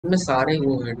में सारे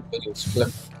वो हैं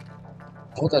मतलब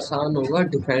बहुत आसान होगा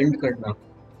डिफेंड करना,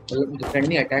 मतलब डिफेंड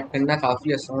नहीं अटैक करना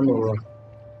काफी आसान होगा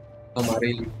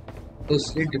हमारे लिए। तो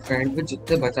इसलिए डिफेंड में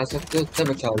जितने बचा सकते हो उतने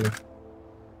बचा लो,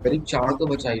 करीब 4 तो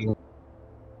बचा ही लो।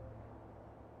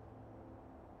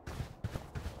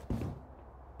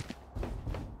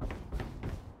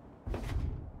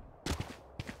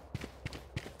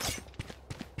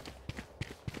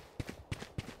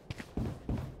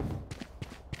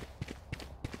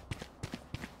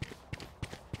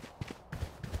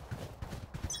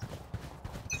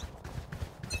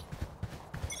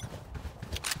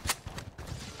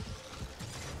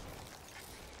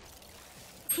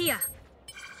 Here.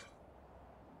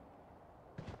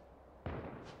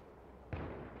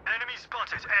 Enemy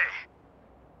spotted A.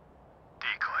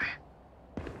 Decoy.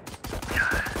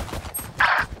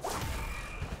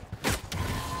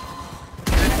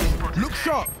 Look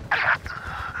sharp!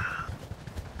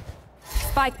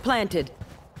 Spike planted.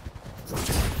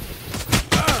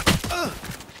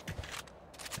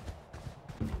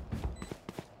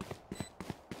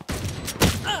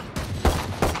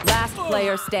 Last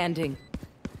player standing.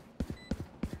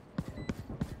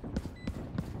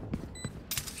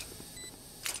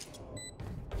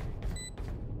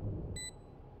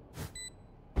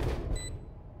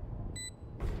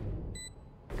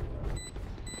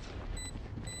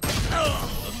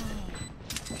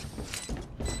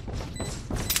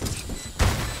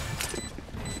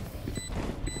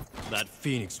 That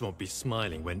Phoenix won't be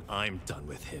smiling when I'm done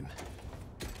with him.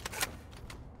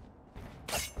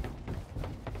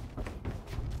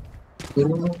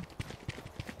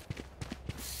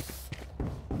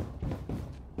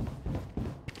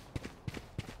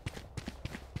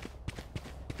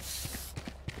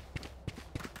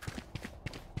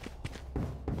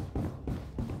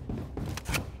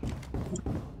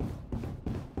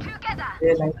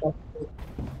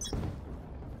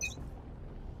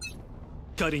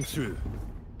 Cutting through.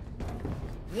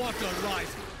 Water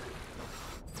rising.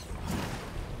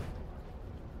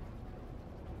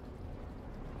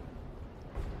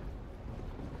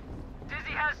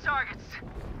 Dizzy has targets.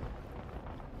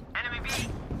 Enemy B.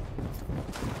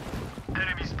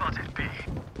 Enemy spotted B.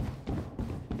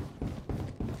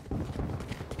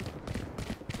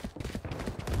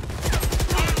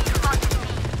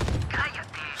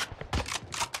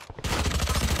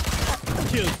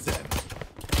 Killed them.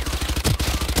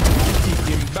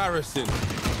 Embarrassing.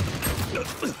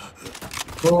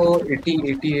 तो 80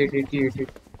 88 88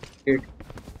 88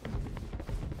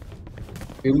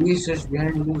 English is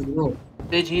behind you, bro.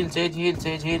 Sage heal, Sage heal,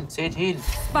 Sage heal, Sage heal.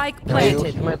 Spike I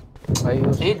used planted. my I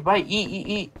used Sage by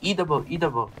E the bow, E the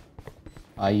bow.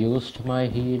 I used my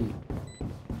heal.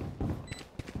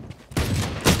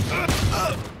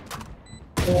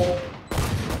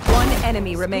 One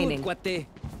enemy remaining.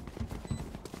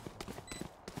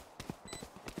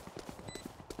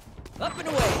 Up and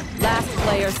away. Last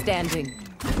player standing.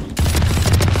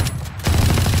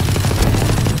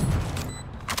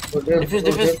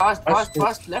 Defuse,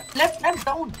 fast, left,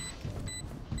 down.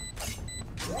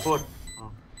 Four.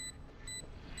 Oh.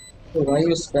 So why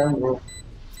you spam, bro?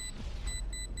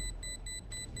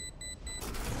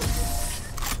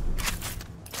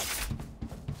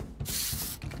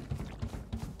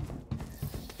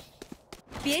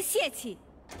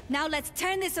 Now let's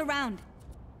turn this around.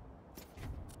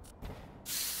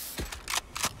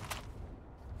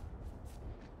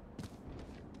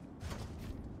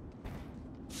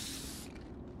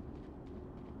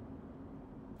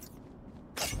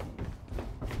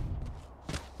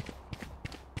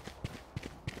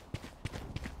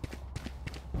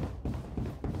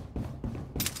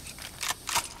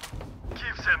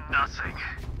 Gives him nothing.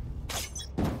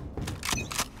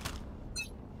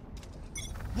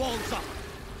 Walls up.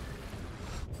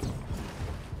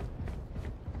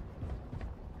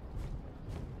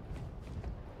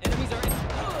 Enemies are in.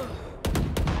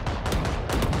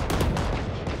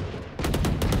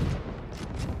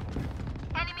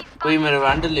 कोई मेरा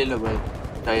vandal ले लो भाई,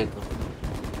 चाहिए तो।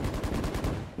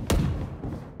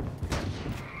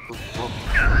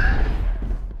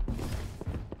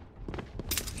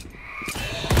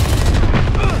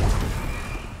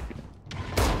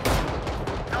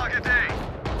 Target A.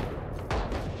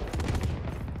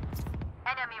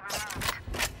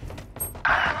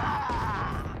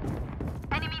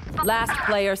 Last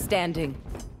player standing.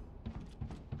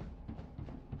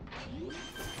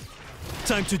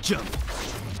 Time to jump.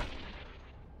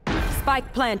 Spike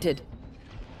planted.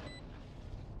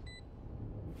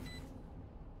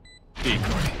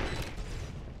 Decoy.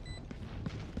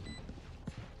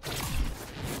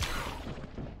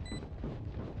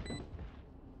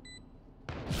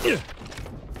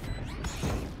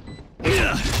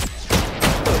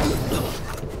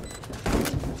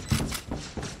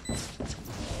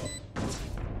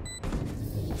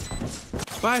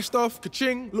 Buy stuff,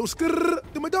 ka-ching, little skrrr,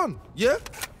 then we're done. Yeah?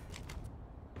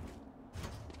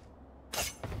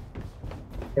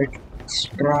 Let's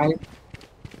try.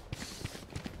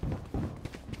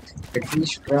 At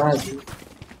least try.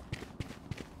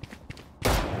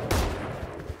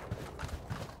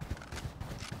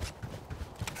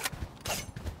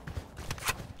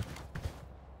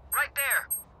 Right there.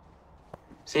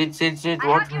 Sage,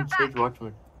 watch me, Sage, watch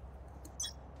me.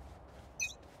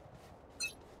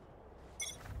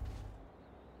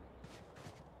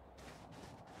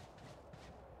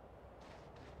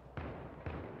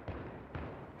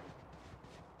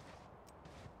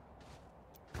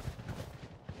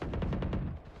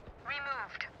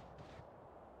 Removed.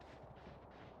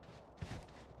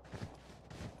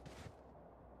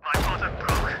 My bottom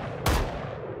broke.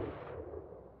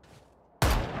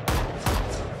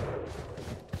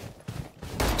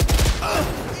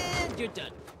 And you're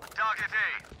done. Target A.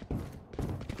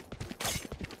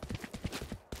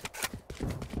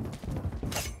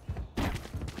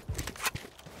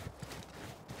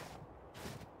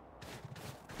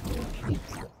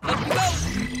 Up you go.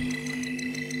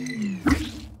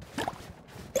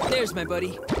 There's my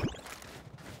buddy.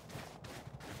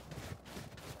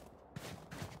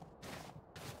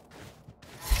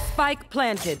 Spike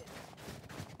planted.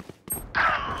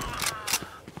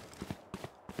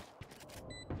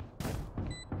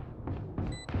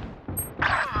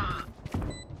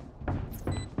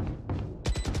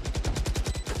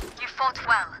 You fought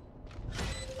well.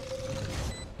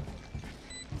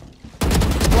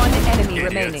 One enemy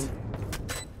remaining.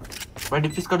 भाई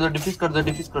diffuse कर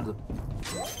दो.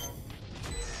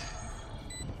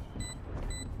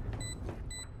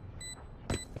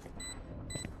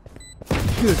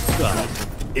 Good stuff,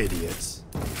 idiots.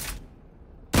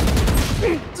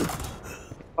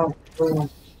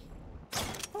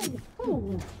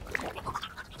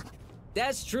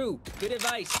 That's true. Good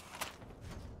advice.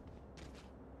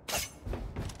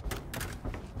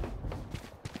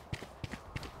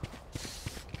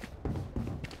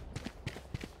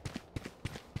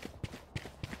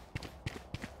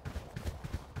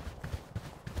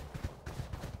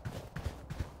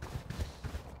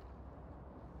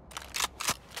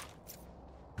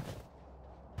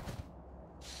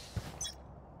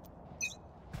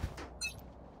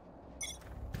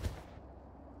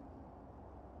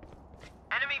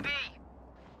 Enemy B.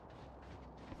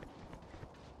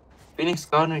 Phoenix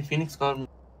cover me.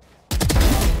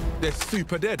 They're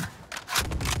super dead.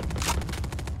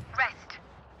 Rest.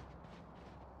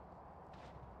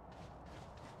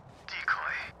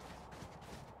 Decoy.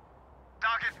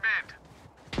 Target mid.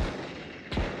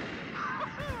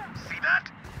 See that?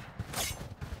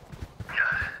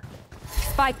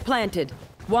 Spike planted.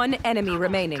 One enemy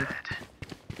remaining.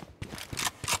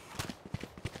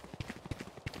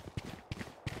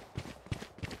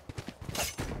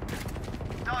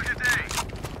 Target A.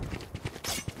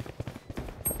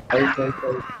 Right.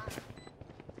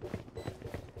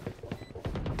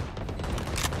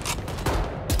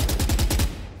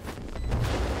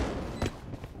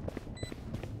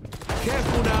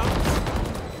 Careful now.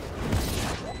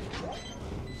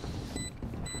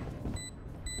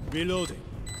 Reloading.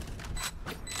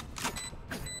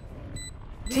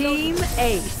 Team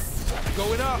Ace.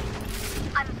 Going up.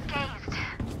 Unscathed.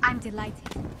 I'm delighted.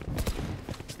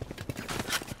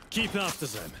 Keep after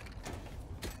them.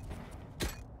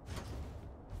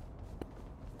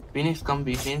 Phoenix come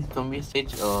B,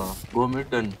 Sage go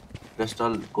mid and rest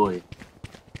all go A.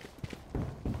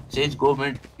 Sage go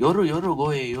mid. Yoru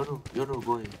go A. Yoru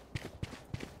go A.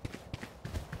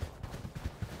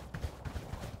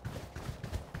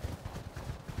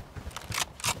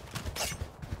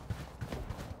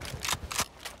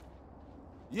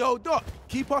 Yo, Doc,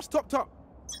 keep us top.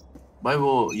 भाई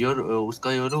वो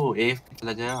उसका योरो AF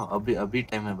चला गया. अभी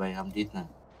time है भाई, हम जीतना है.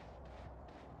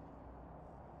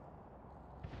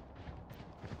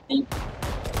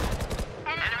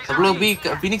 सब लोग भी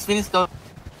Phoenix का.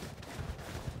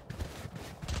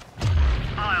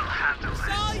 I'll handle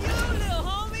it. All you, little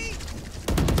homie.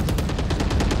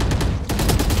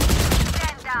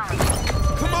 Stand down.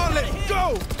 Come on, let's go.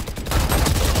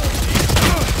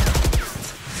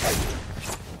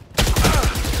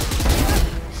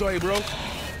 Sorry, bro.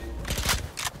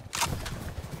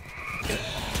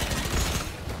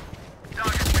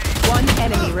 Target B. One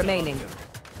enemy remaining.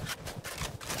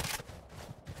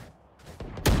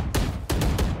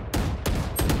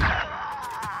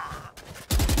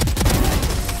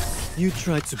 You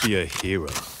tried to be a hero.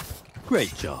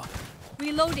 Great job.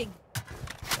 Reloading.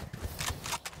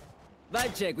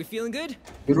 Vibe check. We feeling good?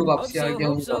 Guru Hope वापसी आ so. गया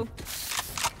Hope हूँ. so.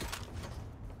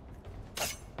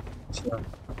 अच्छा.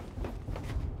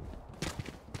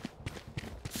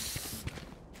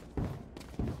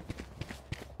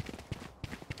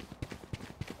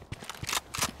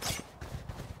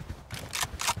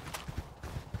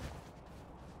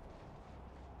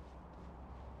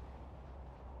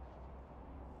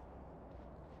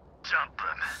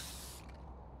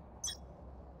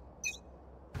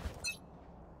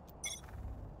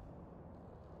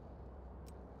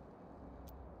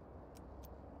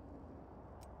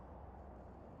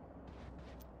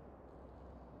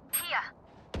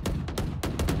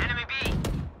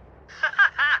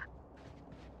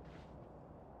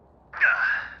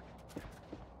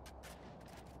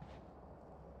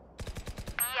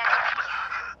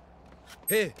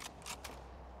 Here.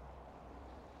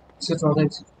 Exit on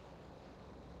exit.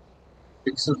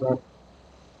 Exit on.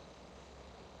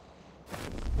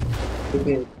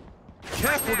 Okay.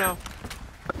 Careful now.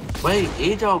 भाई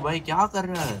ए जाओ भाई क्या कर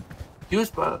रहा है क्यों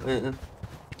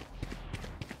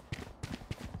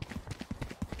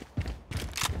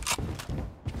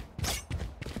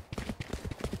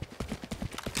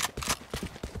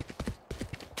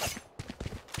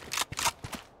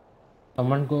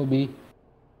Someone go B.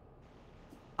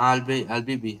 I'll be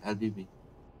B.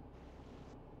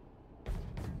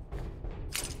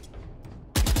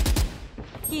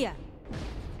 Here.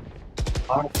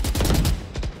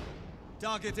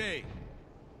 Target A.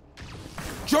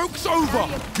 Joke's over.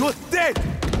 You're dead.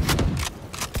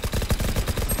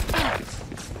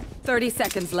 30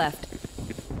 seconds left.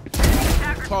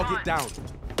 Target down.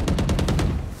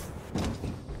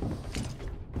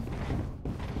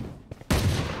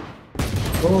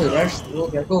 Go, rush,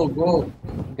 go.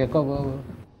 Gecko go.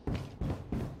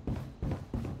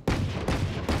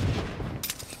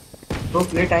 Bro,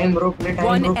 play time, bro.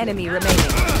 One bro. enemy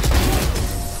remaining.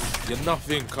 You're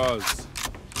nothing, cuz.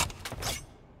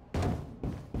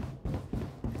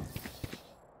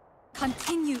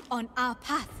 Continue on our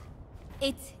path.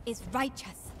 It is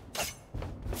righteous.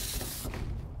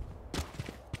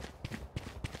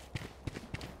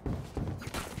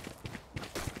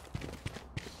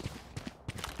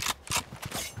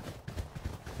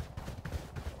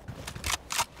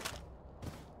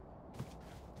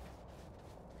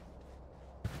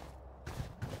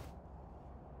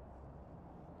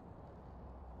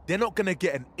 They're not gonna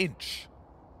get an inch.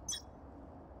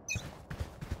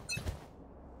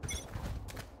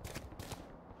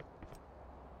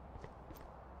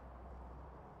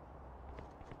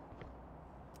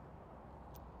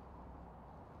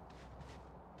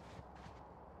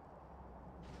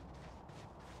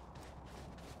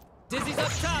 Dizzy's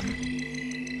up top.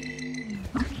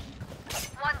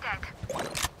 One dead.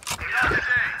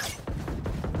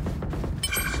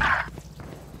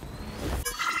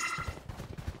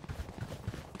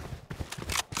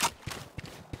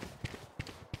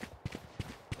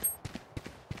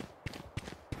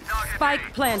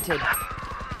 Spike planted.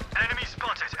 Enemy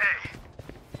spotted. A.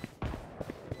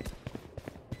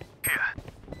 Here.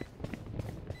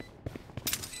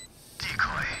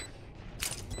 Decoy.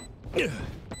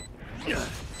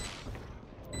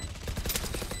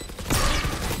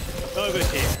 Over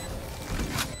here.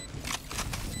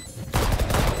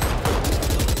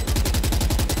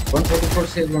 One 44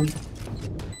 save one.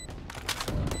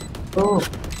 Oh,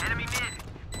 Enemy mid.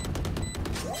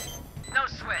 No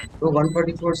sweat. bro,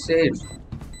 144 save.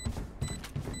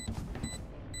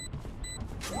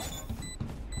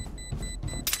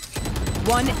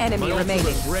 One enemy remaining.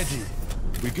 Ultimate's ready.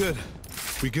 We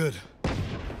good.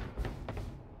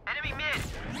 Enemy mid.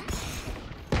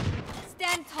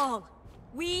 Stand tall.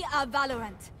 We are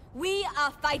Valorant. We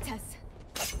are fighters.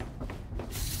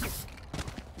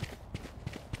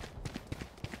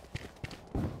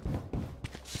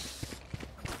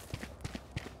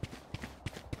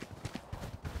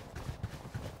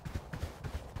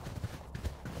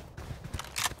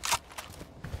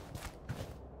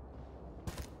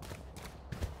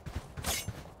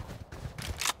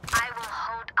 I will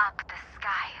hold up the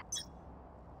sky.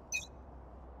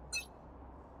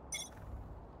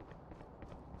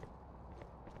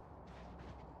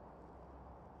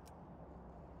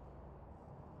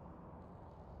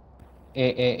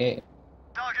 A.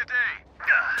 Target A.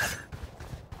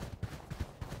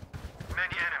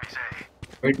 Many enemies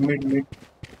A. Mid.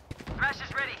 Crash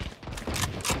is ready.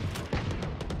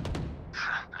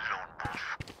 Lone wolf.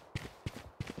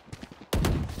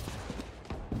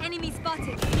 Enemy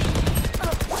spotted.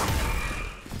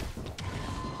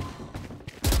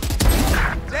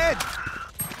 Dead.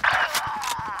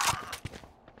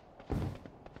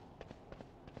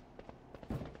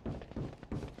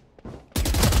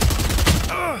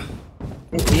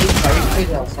 एक side पे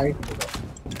जा, side पे जा.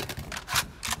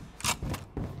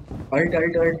 Alt.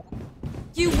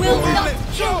 You will not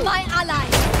kill my ally.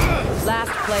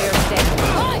 Last player standing.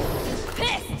 I'm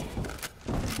pissed.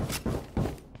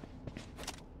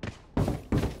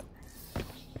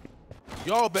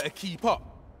 Y'all better keep up.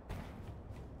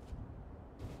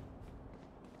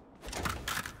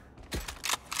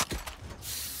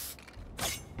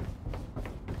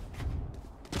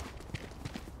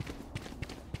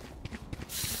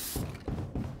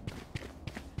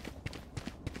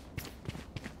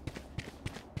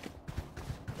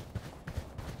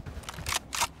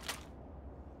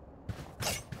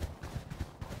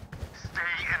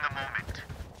 Stay in the moment.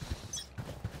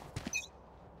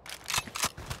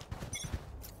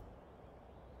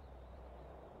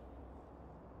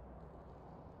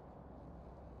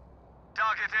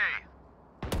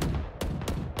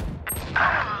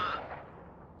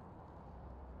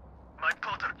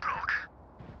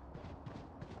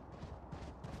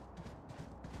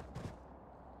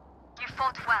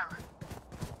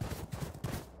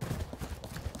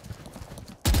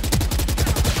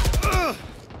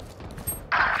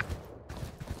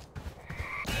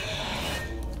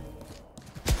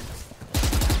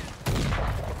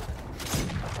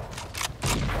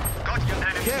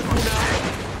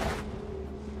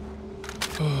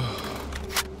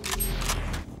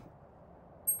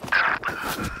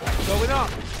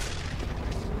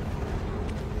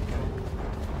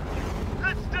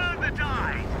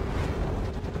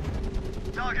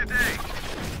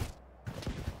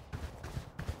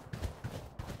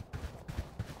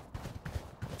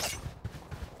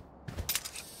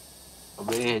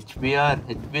 अबे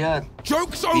HBR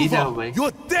Joke's ए जाओ over. भाई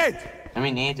You're dead. I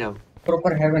mean ए जाओ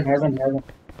Proper heaven.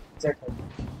 Check.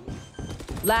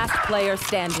 Last player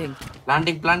standing.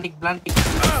 planting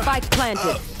Spike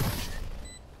planted.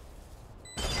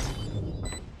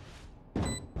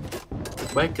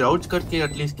 भाई crouch करके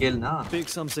at least kill ना Pick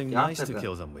something क्या nice कर to रहा?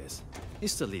 kill them with.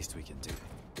 It's the least we can do.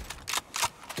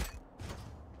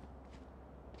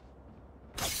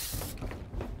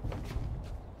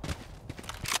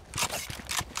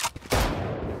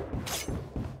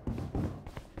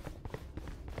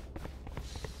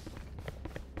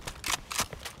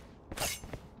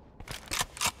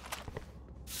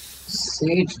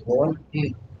 Sage wall. Hey.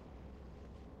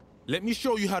 Let me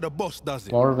show you how the boss does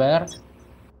it. More where?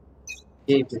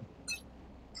 Hey.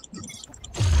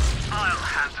 I'll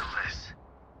handle this.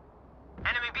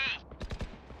 Enemy B.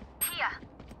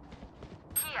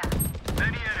 Here.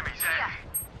 Many enemies, eh?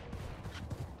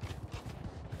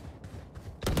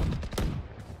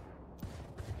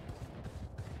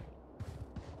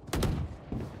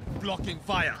 Blocking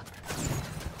fire.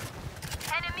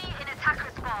 Enemy in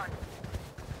attacker spawn.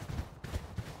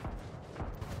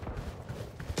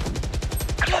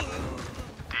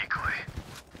 Decoy.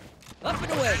 Up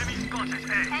and away.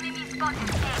 Enemy spotted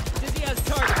A. Dizzy has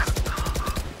targets.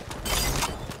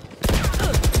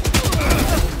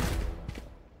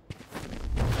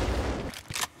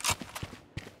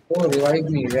 Oh, revive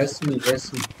me. Rest me.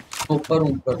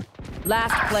 ऊपर.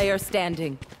 Last player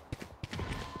standing.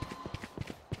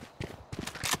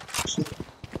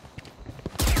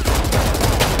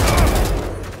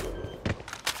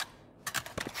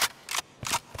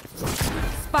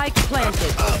 Spike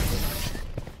planted.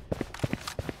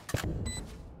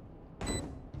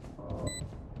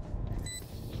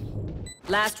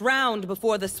 Last round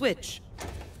before the switch.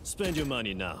 Spend your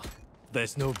money now.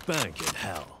 There's no bank in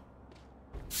hell.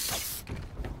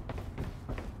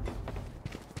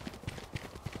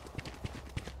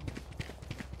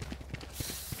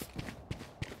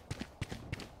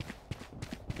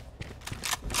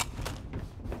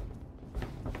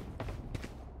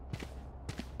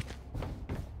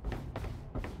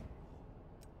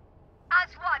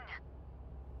 As one.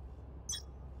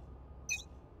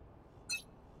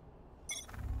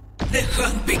 The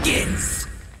hunt begins.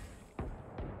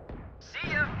 See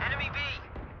ya. Enemy B.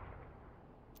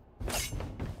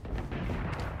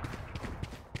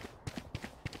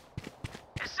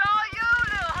 It's all you,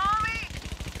 little homie.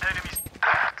 Enemies.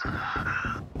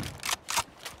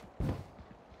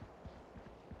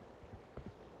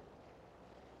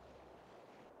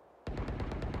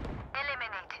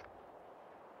 Eliminated.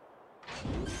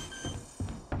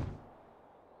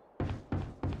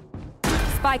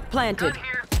 Spike planted. Gun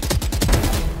here.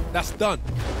 That's done.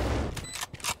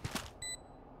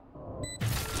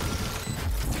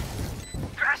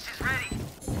 Crash is ready.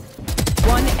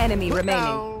 One enemy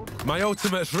remaining. My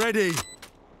ultimate's ready.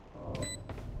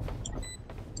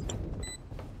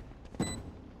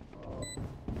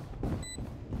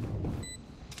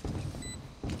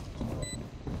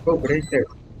 Go break it.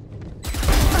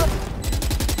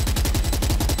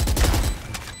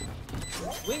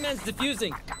 Wingman's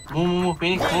defusing. move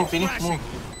Phoenix move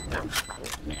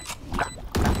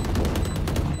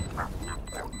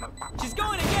She's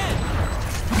going again.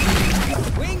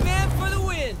 Wingman for the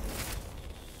win.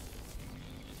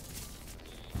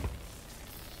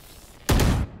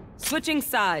 Switching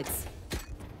sides.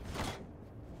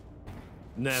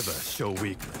 Never show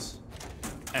weakness.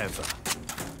 Ever.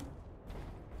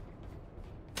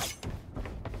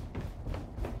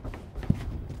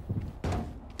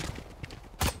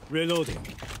 Reloading.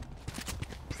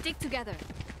 Stick together.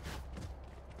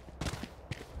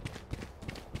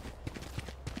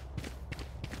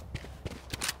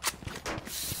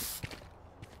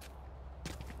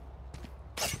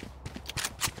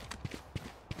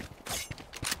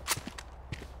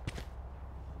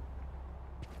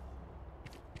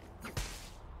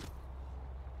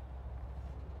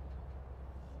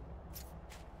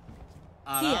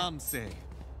 आराम से.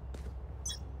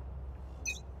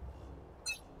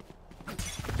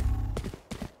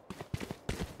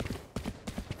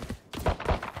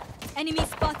 Enemy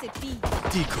spotted B.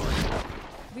 Decoy.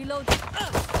 Reloading.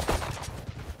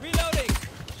 Reloading.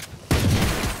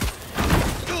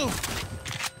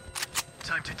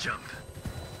 Time to jump.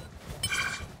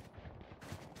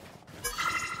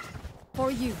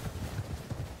 For you.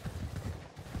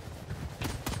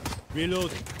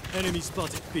 Reloading. Enemy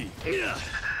spotted. B.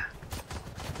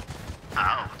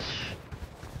 Ouch.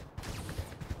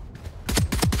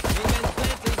 Wingman's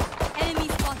planted. Enemy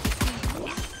spotted B.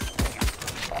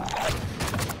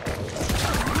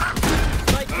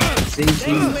 Spike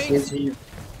planted.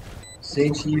 See.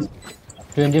 Sage heal.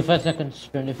 25 seconds.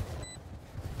 20.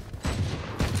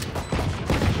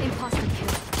 Imposter kill.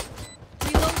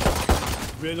 Reloading.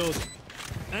 Reloading.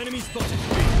 Enemy spotted.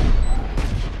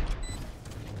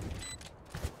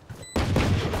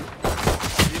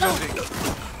 Reloading.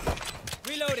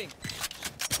 Reloading.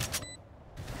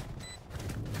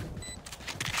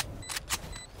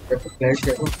 Flash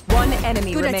here. One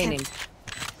enemy Good remaining.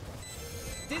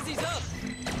 Dizzy's up.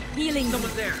 Healing.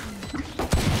 Someone's there.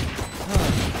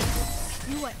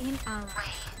 You are in our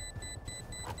way.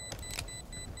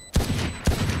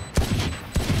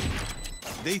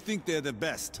 They think they're the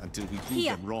best until we prove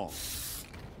Here. them wrong.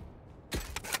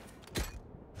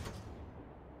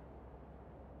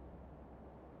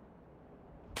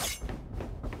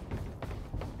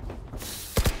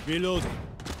 Reloading.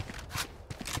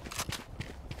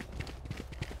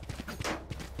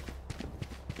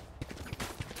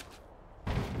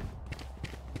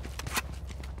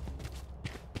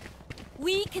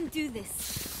 We can do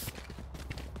this.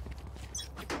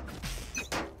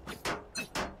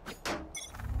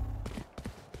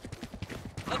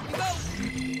 Up you go.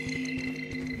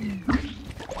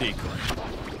 Decoy.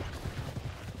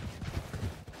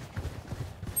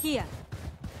 Here.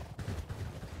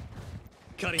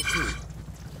 Cutting through.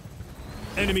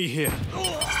 Enemy here.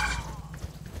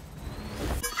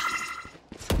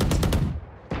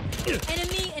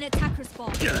 Enemy in attacker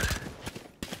spawn.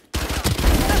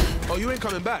 Oh, you ain't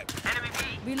coming back. Enemy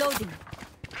B. Reloading.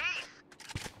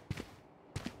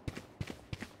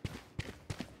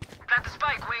 Plant the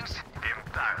spike, Wings.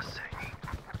 Embarrassing.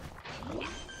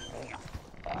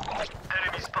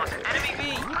 Enemy spotted. Enemy B.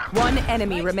 One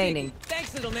enemy remaining.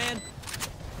 Thanks, little man.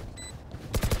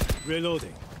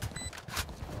 Reloading.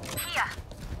 Here.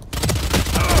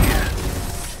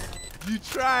 You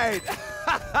tried.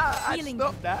 Healing.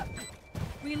 Stop that.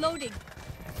 Reloading.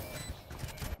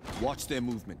 Watch their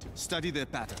movement. Study their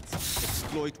patterns.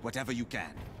 Exploit whatever you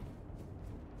can.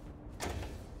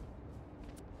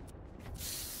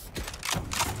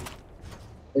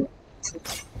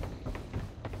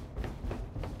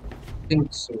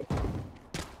 Think so.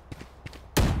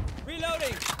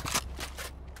 Reloading.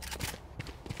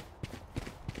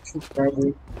 Should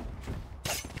probably.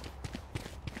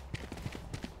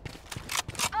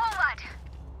 Forward.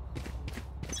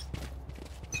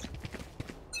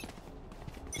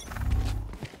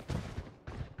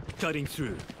 Cutting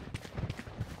through.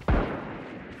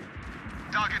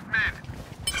 Target mid.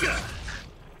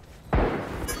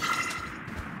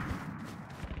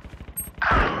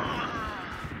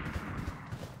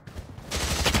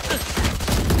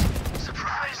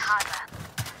 Surprise. Harder.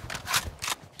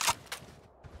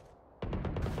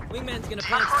 Wingman's gonna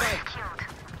plant spike. Killed.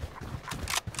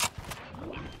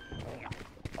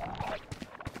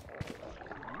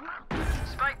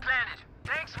 Spike planted.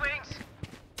 Thanks, Wings.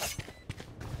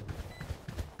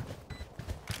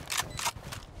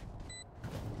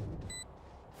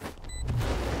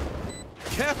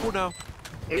 Careful now.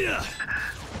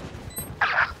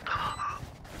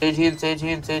 Sage heal, sage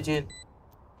heal, sage heal.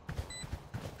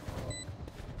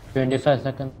 25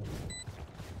 seconds.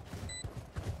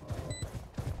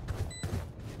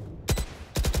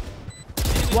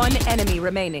 One enemy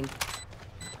remaining.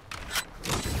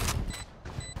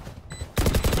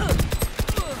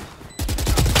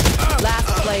 Last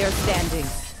player standing.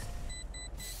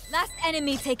 Last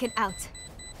enemy taken out.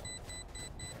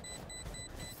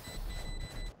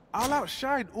 I'll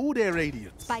outshine all their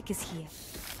radiance. Spike is here.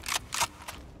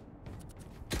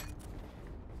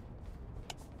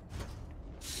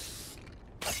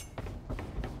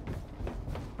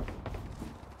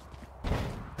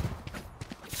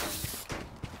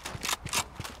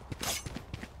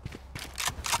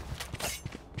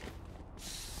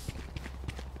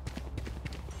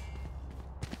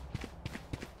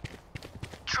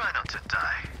 Try not to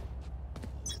die.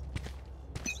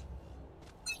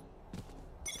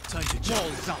 Time to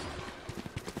balls up.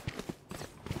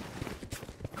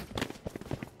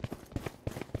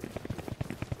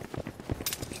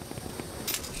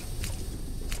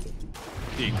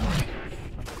 Decoy.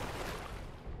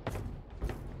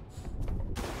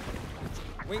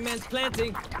 Wingman's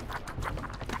planting.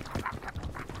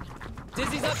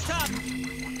 Dizzy's up top.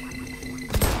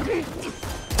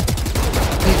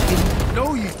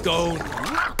 No, you don't.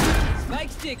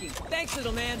 Spike's ticking. Thanks,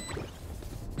 little man.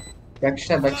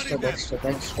 Backstab, backstab, backstab,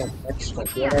 backstab, backstab.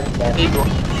 Where are back?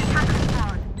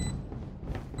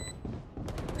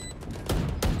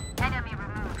 Enemy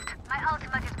removed. My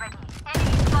ultimate is ready.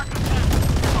 Enemy spotted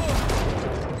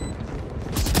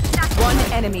A. One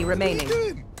enemy remaining.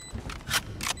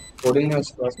 Coding has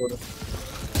cross coding.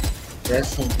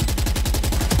 Yes.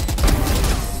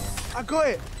 I got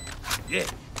it. Yeah.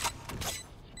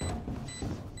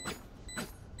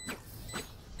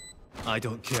 I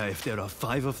don't care if there are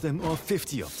 5 of them or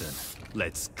 50 of them.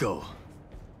 Let's go.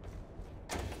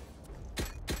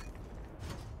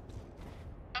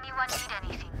 Anyone need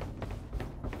anything?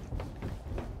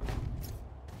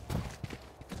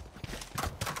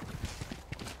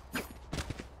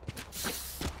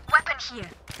 Weapon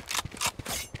here.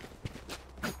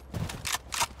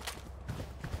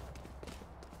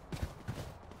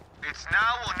 It's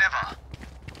now or never.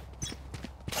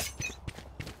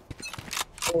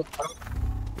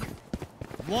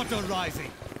 Water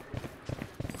rising.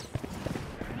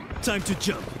 Time to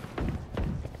jump.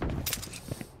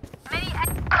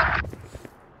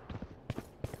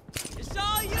 It's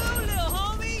all you, little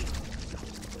homie.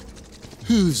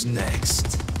 Who's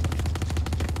next?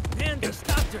 Man, they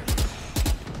stopped her.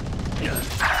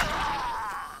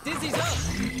 Dizzy's up.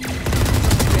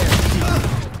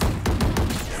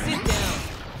 Sit down.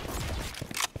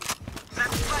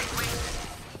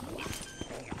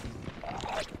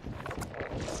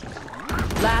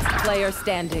 Last player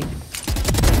standing.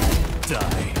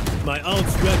 Die. My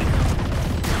ult's ready.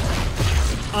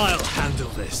 I'll handle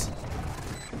this.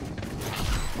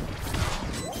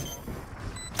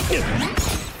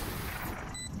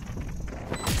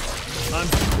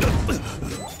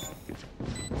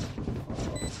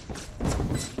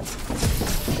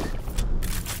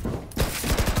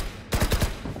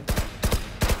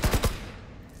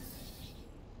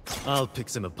 I'll pick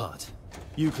them apart.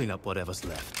 You clean up whatever's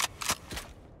left.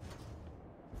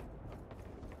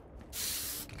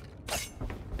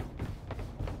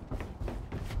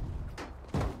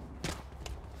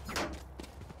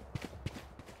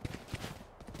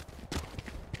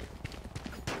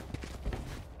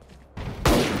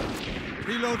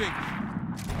 Reloading.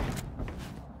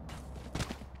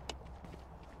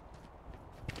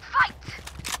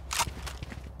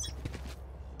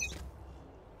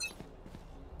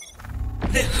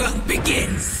 The hunt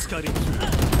begins. Cutting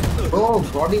through. Oh,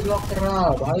 body block कर रहा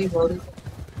भाई body.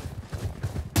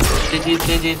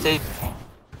 Stay.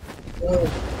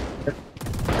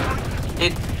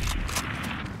 Hit.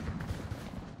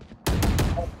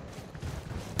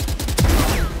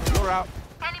 You're out.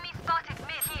 Enemy spotted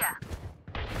mid here.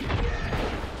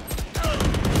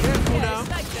 Careful now.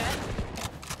 It's like that.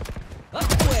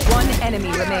 Up and away. One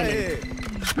enemy remaining. Hey.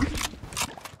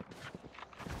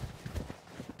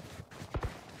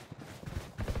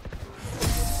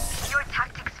 Your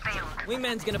tactics failed.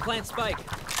 Wingman's gonna plant spike.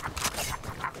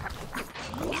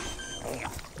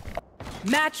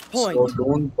 Match So point.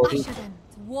 don't body. Usher them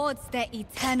towards their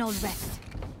eternal rest.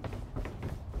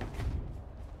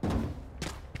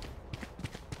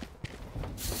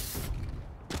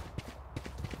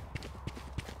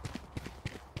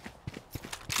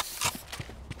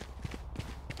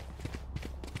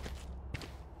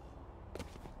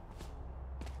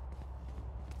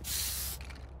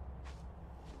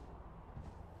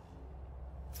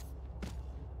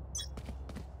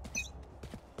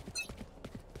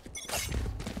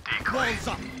 Walls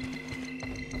up.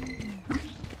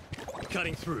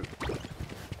 Cutting through.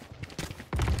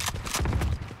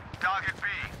 Target B.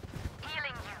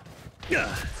 Healing you.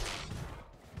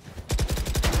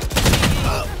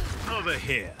 Over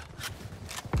here.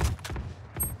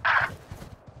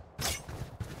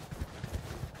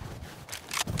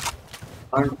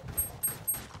 And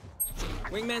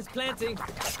Wingman's planting.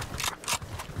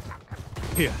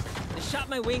 Here. They shot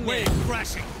my wingman. Wave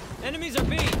crashing. Enemies are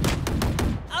B.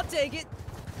 I'll take it.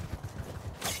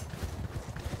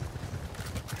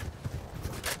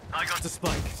 I got the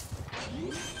spike.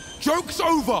 Joke's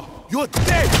over. You're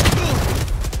dead.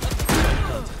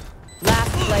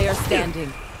 Last player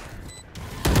standing.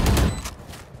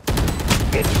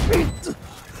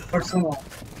 personal.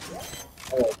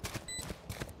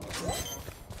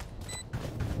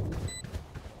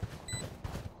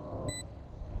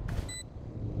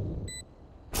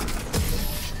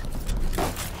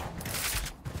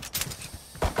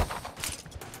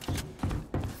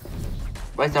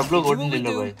 भाई सब लोग Do golden what ले we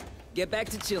low do. भाई. Get back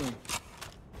to chilling.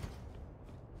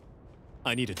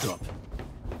 I need a drop.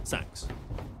 Thanks.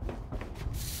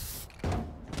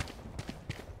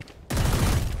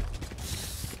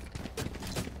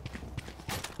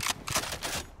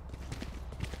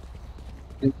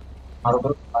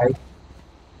 Harbor 5.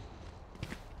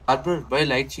 Harbor buy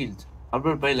light shields.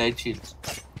 Harbor buy light shields.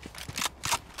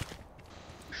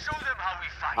 Show them how we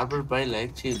fight. Harbor buy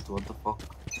light shields. What the fuck?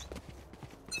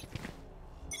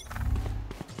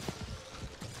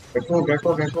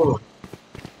 Gecko.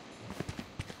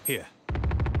 Here.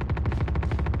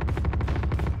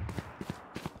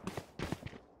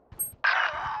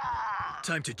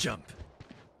 Time to jump.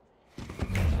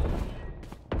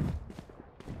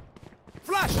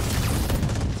 Flash!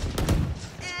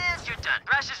 And you're done.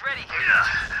 Rash is ready.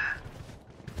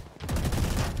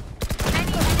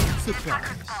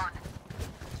 Surprise.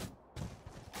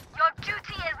 Your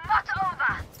duty is not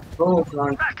over. Go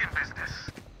plant. Back in business.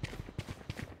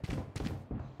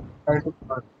 Try to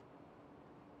plant.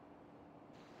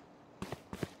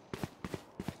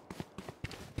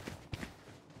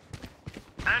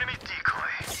 Enemy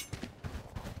decoy.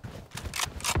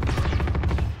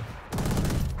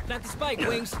 Plant the spike,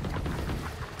 Wings.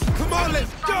 Come on,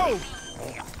 let's go!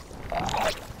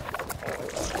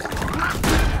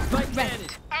 Spike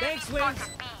planted. Thanks, Wings.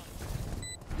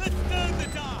 Let's build the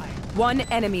die. One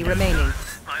enemy remaining.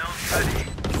 My own ready.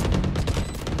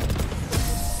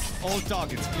 All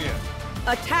targets clear.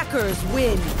 Attackers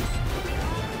win.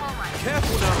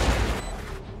 Careful now.